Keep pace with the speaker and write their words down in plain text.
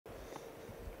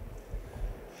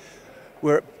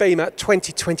We're at BIEMH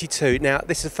 2022. Now,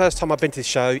 this is the first time I've been to the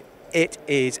show. It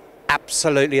is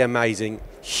absolutely amazing.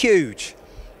 Huge.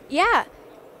 Yeah.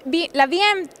 La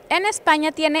BIEMH en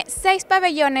España tiene 6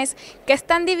 pabellones que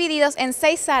están divididos en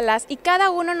 6 salas y cada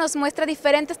uno nos muestra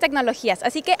diferentes tecnologías.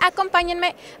 Así que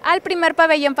acompáñenme al primer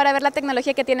pabellón para ver la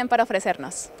tecnología que tienen para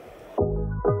ofrecernos.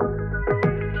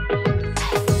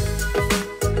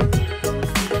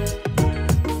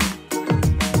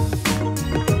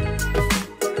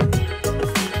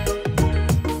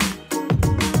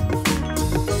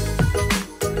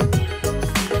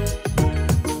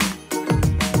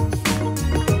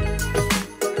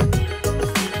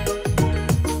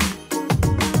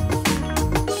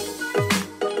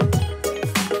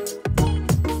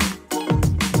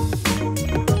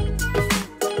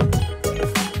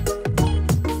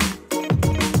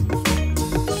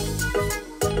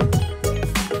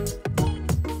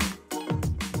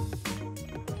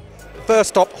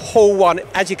 First stop, Hall 1,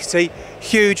 as you can see,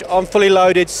 huge, I'm fully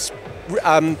loaded,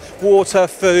 water,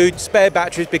 food, spare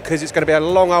batteries, because it's going to be a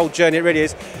long old journey, it really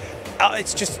is.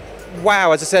 It's just,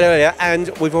 wow, as I said earlier, and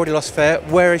we've already lost Fair.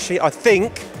 Where is she? I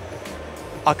think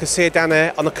I can see her down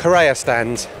there on the Correa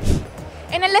stand.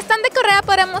 En el stand de Correa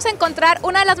podemos encontrar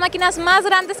una de las máquinas más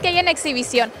grandes que hay en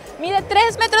exhibición. Mide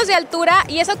 3 metros de altura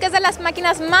y eso que es de las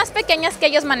máquinas más pequeñas que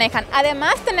ellos manejan.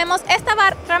 Además tenemos esta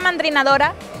barra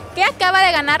mandrinadora que acaba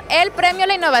de ganar el premio a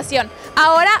la innovación.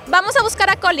 Ahora vamos a buscar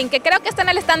a Colin, que creo que está en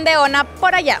el stand de Ana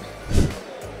por allá.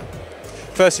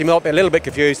 First, you might be a little bit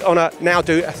confused. Ana now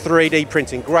do a 3D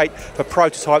printing, great for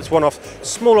prototypes, one-off,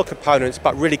 smaller components,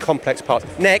 but really complex parts.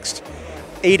 Next,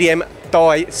 EDM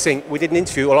die sync. We did an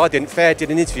interview, well I didn't, Fair did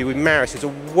an interview with Maris, who's a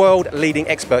world-leading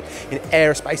expert in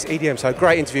aerospace EDM, so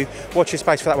great interview. Watch your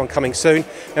space for that one coming soon.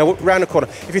 Now, round the corner,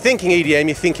 if you're thinking EDM,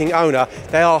 you're thinking Ona,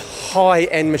 they are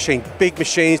high-end machines, big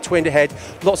machines, twinned head,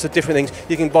 lots of different things.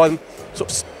 You can buy them sort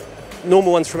of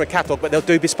normal ones from a catalogue, but they'll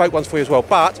do bespoke ones for you as well.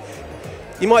 But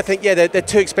you might think, yeah, they're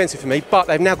too expensive for me, but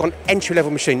they've now got an entry-level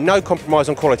machine, no compromise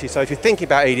on quality. So if you're thinking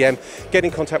about EDM, get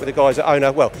in contact with the guys at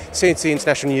Ona, well, CNC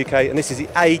International UK, and this is the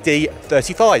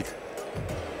AD35.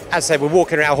 As I said, we're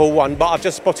walking around Hall 1, but I've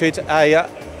just spotted a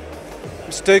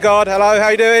Stugard. Hello, how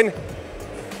you doing?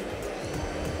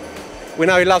 We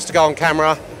know he loves to go on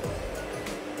camera.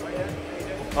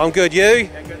 I'm good, you?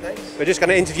 Yeah, good, thanks. We're just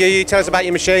going to interview you. Tell us about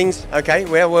your machines. Okay,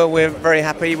 well, we're very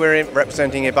happy. We're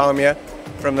representing IBARMIA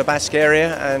from the Basque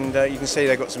area, and you can see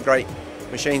they've got some great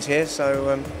machines here,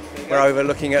 so we're over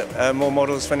looking at more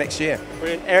models for next year.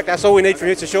 Brilliant. Eric, that's all we need from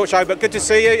you. It's a short show, but good to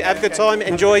see you. Have a good time.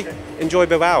 Enjoy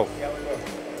Bilbao.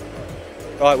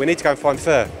 Right, we need to go and find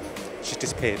Fer. She's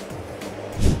disappeared.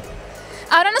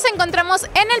 Ahora nos encontramos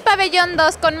en el pabellón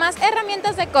 2 con más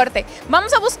herramientas de corte.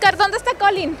 Vamos a buscar dónde está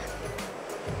Colin.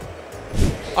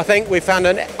 I think we found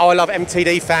an I Love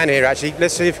MTD fan here actually.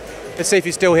 Let's see if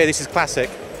he's still here. This is classic.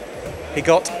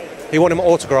 He wanted my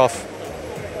autograph.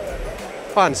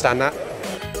 I understand that.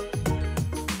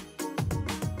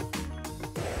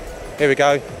 Here we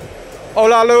go.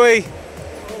 Hola, Louis.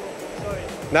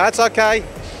 No, it's okay.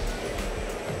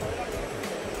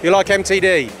 You like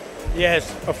MTD? Yes,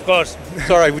 of course.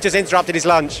 Sorry, we just interrupted his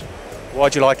lunch.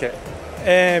 Why'd you like it?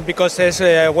 Because it's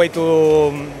a way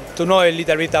to know a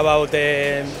little bit about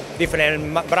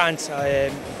different brands.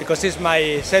 Because it's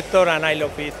my sector and I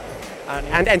love it.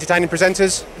 And entertaining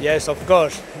presenters? Yes, of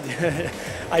course.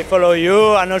 I follow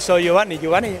you and also Giovanni.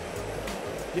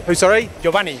 Who, sorry?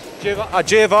 Giovanni.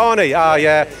 Giovanni. Ah,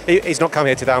 yeah. He's not come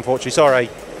here today, unfortunately. Sorry.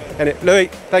 And Louis,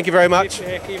 thank you very much.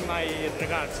 Give him my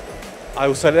regards. I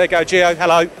also, there you go, Gio.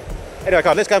 Hello.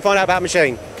 Anyway, let's go and find out about the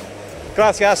machine.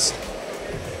 Gracias.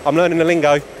 I'm learning the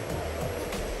lingo.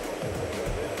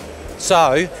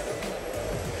 So,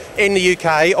 in the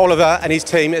UK, Oliver and his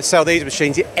team sell these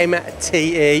machines, the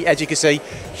MTE, as you can see,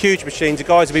 huge machines. The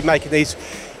guys have been making these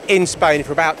in Spain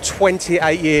for about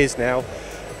 28 years now.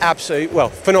 Absolutely, well,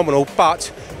 phenomenal,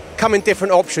 but come in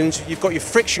different options. You've got your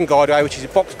friction guideway, which is a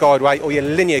box guideway, or your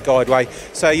linear guideway.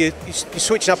 So you're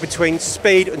switching up between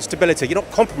speed and stability. You're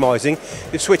not compromising,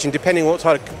 you're switching depending on what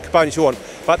type of components you want.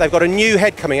 But they've got a new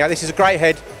head coming out. This is a great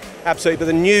head, absolutely,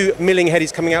 but the new milling head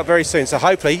is coming out very soon. So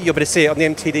hopefully you'll be able to see it on the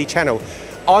MTD channel.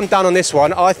 I'm done on this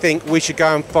one. I think we should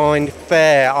go and find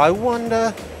Fair. I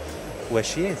wonder where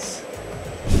she is.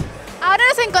 Ahora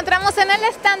nos encontramos en el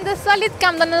stand de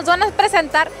SolidCAM, donde nos van a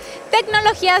presentar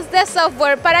tecnologías de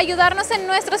software para ayudarnos en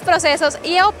nuestros procesos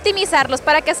y a optimizarlos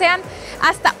para que sean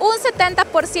hasta un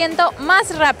 70%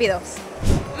 más rápidos.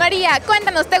 María,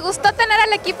 cuéntanos, ¿te gustó tener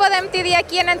al equipo de MTD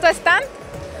aquí en tu stand?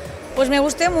 Pues me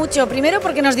gusté mucho, primero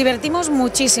porque nos divertimos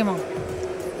muchísimo,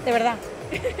 de verdad.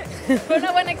 Fue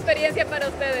una buena experiencia para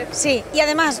ustedes. Sí, y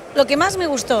además, lo que más me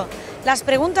gustó Las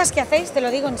preguntas que hacéis, te lo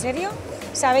digo en serio,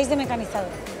 sabéis de mecanizado.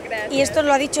 Gracias. Y esto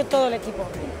lo ha dicho todo el equipo.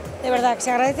 De verdad, que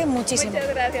se agradece muchísimo. Muchas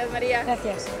gracias, María.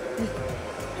 Gracias.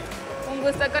 Un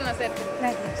gusto conocerte.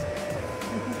 Gracias.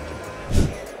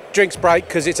 Drinks break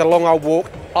because it's a long old walk.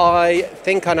 I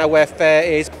think I know where Fair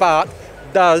is, but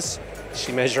does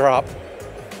she measure up?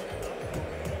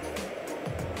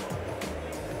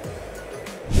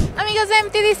 Amigos de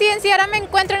MTD Ciencia, ahora me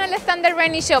encuentro en el stand del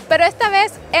RENISHAW, pero esta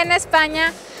vez en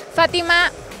España.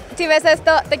 Fátima, si ves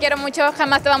esto, te quiero mucho,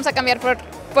 jamás te vamos a cambiar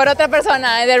por otra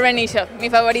persona de RENISHAW, mi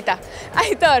favorita.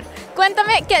 Aitor,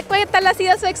 cuéntame, ¿qué tal ha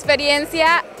sido su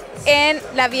experiencia en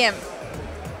la BIEMH?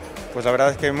 Pues la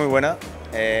verdad es que es muy buena.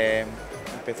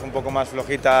 Empezó un poco más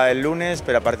flojita el lunes,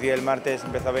 pero a partir del martes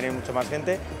empezó a venir mucha más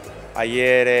gente.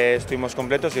 Ayer estuvimos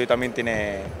completos y hoy también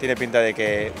tiene pinta de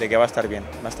que va a estar bien,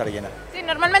 va a estar llena. Sí,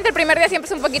 normalmente el primer día siempre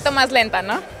es un poquito más lenta,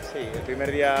 ¿no? Sí, el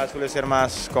primer día suele ser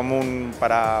más común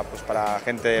para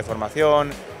gente de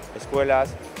formación,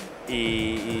 escuelas,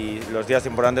 y los días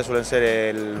importantes suelen ser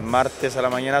el martes a la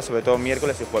mañana, sobre todo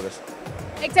miércoles y jueves.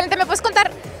 Excelente, ¿me puedes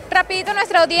contar rapidito a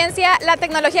nuestra audiencia la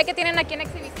tecnología que tienen aquí en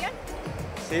exhibición?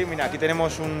 Sí, mira, aquí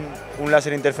tenemos un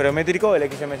láser interferométrico, el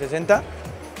XM60,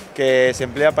 que se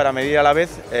emplea para medir a la vez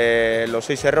los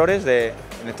 6 errores,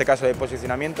 en este caso de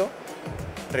posicionamiento,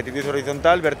 rectitud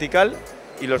horizontal, vertical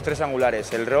y los 3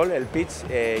 angulares, el roll, el pitch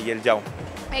y el yaw.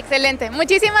 Excelente,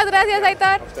 muchísimas gracias, Aitor.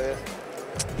 A ustedes.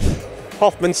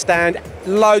 Hoffman stand,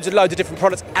 loads and loads of different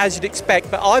products as you'd expect,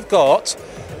 but I've got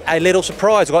a little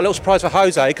surprise. I've got a little surprise for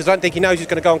Jose because I don't think he knows he's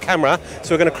going to go on camera.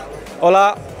 So we're going to,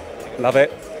 hola, love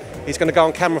it. He's going to go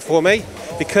on camera for me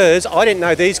because I didn't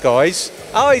know these guys.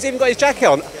 Oh, he's even got his jacket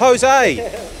on.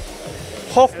 Jose,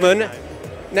 Hoffman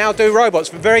now do robots.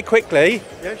 Very quickly,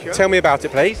 Yeah, sure. tell me about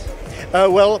it, please.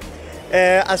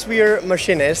 As we are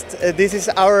machinists, this is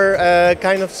our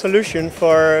kind of solution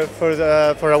for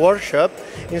a workshop.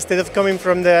 Instead of coming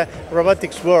from the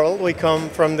robotics world, we come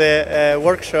from the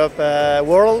workshop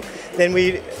world. Then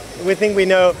we think we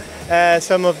know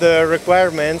some of the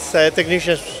requirements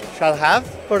technicians shall have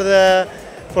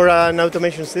for an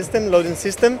automation system, loading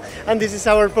system, and this is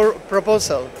our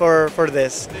proposal for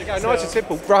this. There you go, nice and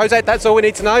simple. Jose, that's all we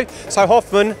need to know. So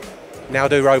Hoffman now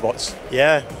do robots.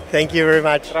 Yeah, thank you very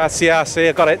much. Gracias, see,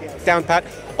 I got it down pat.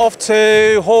 Off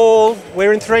to hall,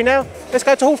 we're in 3 now. Let's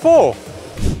go to hall 4.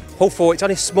 Hall 4, it's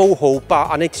only a small hall, but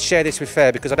I need to share this with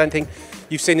Fair because I don't think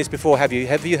you've seen this before, have you?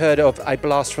 Have you heard of a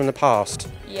blast from the past?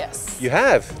 Yes. You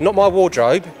have? Not my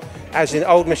wardrobe, as in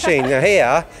old machine. Now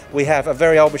here, we have a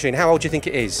very old machine. How old do you think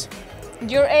it is?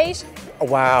 Your age? Oh,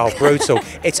 wow, brutal.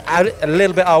 It's a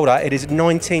little bit older. It is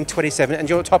 1927, and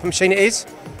do you know what type of machine it is?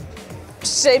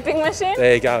 Shaping machine?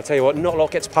 There you go. I'll tell you what, not a lot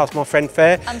gets past my friend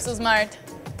Fair. I'm so smart.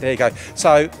 There you go.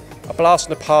 So, a blast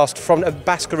from the past from the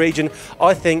Basque region.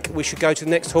 I think we should go to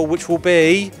the next hall, which will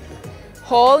be...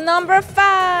 Hall number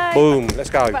 5. Boom,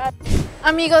 let's go.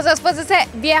 Amigos, después de ese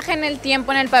viaje en el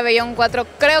tiempo en el pabellón 4,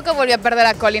 creo que volví a perder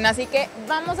a Colin, así que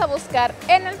vamos a buscar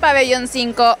en el pabellón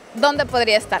 5 dónde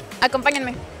podría estar.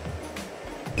 Acompáñenme.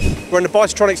 We're in the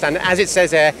Bystronic stand, as it says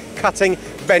there, cutting,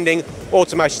 bending,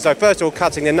 automation. So first of all,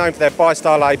 cutting, they're known for their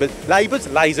bi-star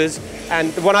lasers,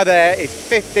 and the one over there is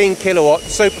 15 kilowatt,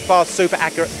 super fast, super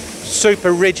accurate,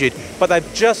 super rigid. But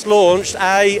they've just launched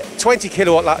a 20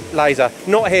 kilowatt laser,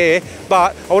 not here,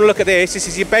 but I want to look at this. This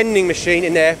is your bending machine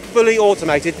in there, fully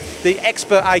automated. The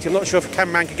Expert 8, I'm not sure if a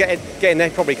cameraman can get in there,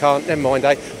 probably can't, never mind,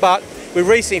 eh? But we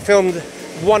recently filmed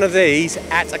one of these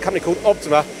at a company called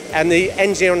Optima, and the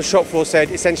engineer on the shop floor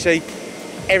said essentially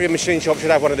every machine shop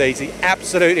should have one of these. He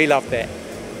absolutely loved it.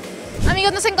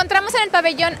 Amigos, nos encontramos en el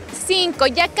pabellón 5,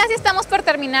 ya casi estamos por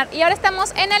terminar y ahora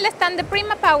estamos en el stand de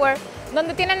Prima Power,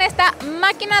 donde tienen esta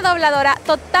máquina dobladora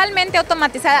totalmente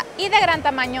automatizada y de gran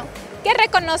tamaño que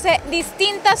reconoce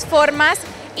distintas formas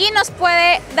y nos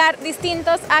puede dar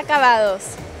distintos acabados.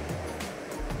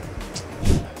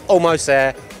 Almost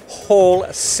there. Hall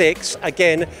 6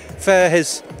 again. Fair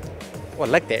has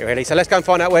legged it really, so let's go and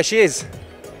find out where she is.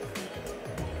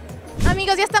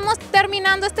 Amigos, ya estamos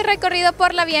terminando este recorrido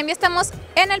por la BIEMH, ya estamos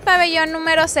en el pabellón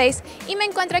número 6 y me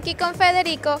encuentro aquí con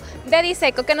Federico de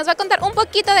DISHECO, que nos va a contar un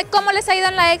poquito de cómo les ha ido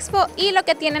en la expo y lo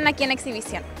que tienen aquí en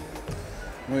exhibición.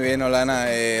 Muy bien, hola Ana,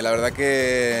 la verdad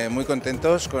que muy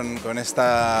contentos con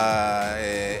esta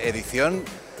edición.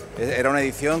 Era una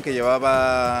edición que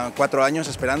llevaba 4 años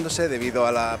esperándose debido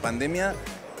a la pandemia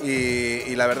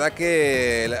y la verdad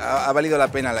que ha valido la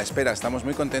pena la espera. Estamos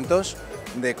muy contentos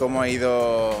de cómo ha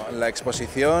ido la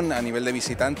exposición a nivel de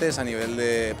visitantes, a nivel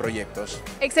de proyectos.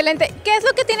 Excelente. ¿Qué es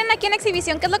lo que tienen aquí en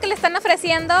exhibición? ¿Qué es lo que le están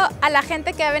ofreciendo a la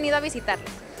gente que ha venido a visitar?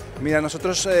 Mira,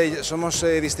 nosotros somos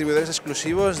distribuidores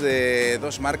exclusivos de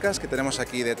dos marcas que tenemos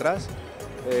aquí detrás,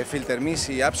 Filtermis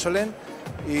y Absolen,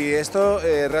 y esto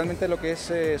realmente lo que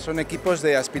es son equipos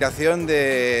de aspiración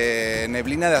de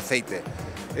neblina de aceite.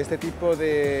 Este tipo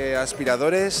de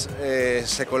aspiradores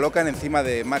se colocan encima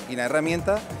de máquina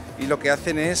herramienta y lo que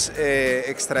hacen es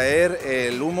extraer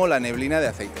el humo, la neblina de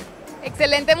aceite.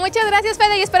 Excelente, muchas gracias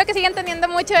Fede y espero que sigan teniendo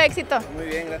mucho éxito. Muy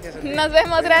bien, gracias a ti. Nos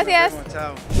vemos, gracias. Nos vemos,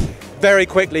 chao. Very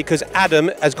quickly, because Adam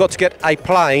has got to get a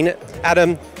plane.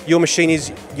 Adam, your machine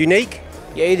is unique.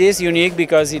 Yeah, it is unique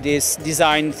because it is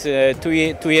designed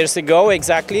 2 years ago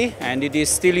exactly, and it is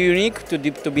still unique to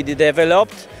be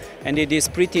developed. And it is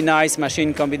pretty nice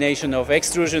machine combination of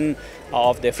extrusion,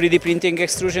 of the 3D printing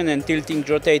extrusion and tilting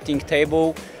rotating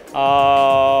table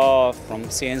from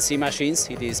CNC machines.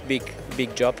 It is big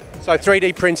job. So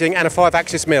 3D printing and a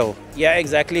 5-axis mill. Yeah,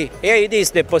 exactly. Yeah, it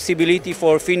is the possibility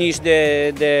for finish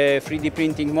the 3D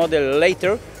printing model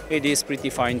later. It is pretty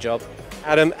fine job.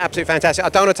 Adam, absolutely fantastic. I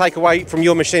don't want to take away from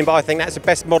your machine, but I think that's the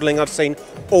best modelling I've seen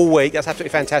all week. That's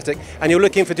absolutely fantastic. And you're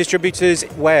looking for distributors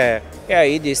where? Yeah,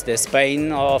 it is the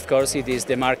Spain, of course, it is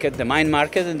the market, the main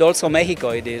market, and also Mexico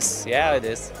it is. Yeah, it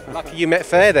is. Lucky you met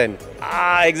fair then.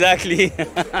 Ah, exactly.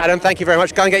 Adam, thank you very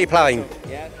much. Go and get your plane.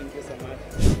 Yeah, thank you so much.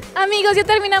 Amigos, ya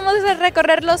terminamos de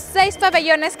recorrer los 6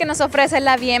 pabellones que nos ofrece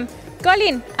la BIEMH.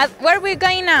 Colin, where are we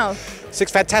going now?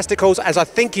 6 fantastic halls, as I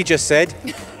think you just said.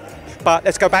 But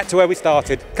let's go back to where we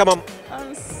started. Come on.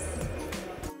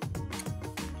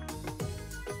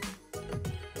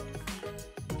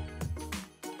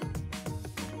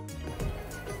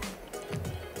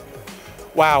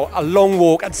 Wow, a long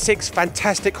walk and 6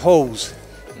 fantastic halls.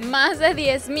 Más de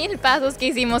 10,000 pasos que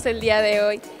hicimos el día de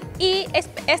hoy. Y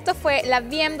esto fue la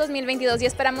BIEMH 2022 y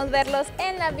esperamos verlos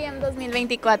en la BIEMH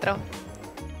 2024.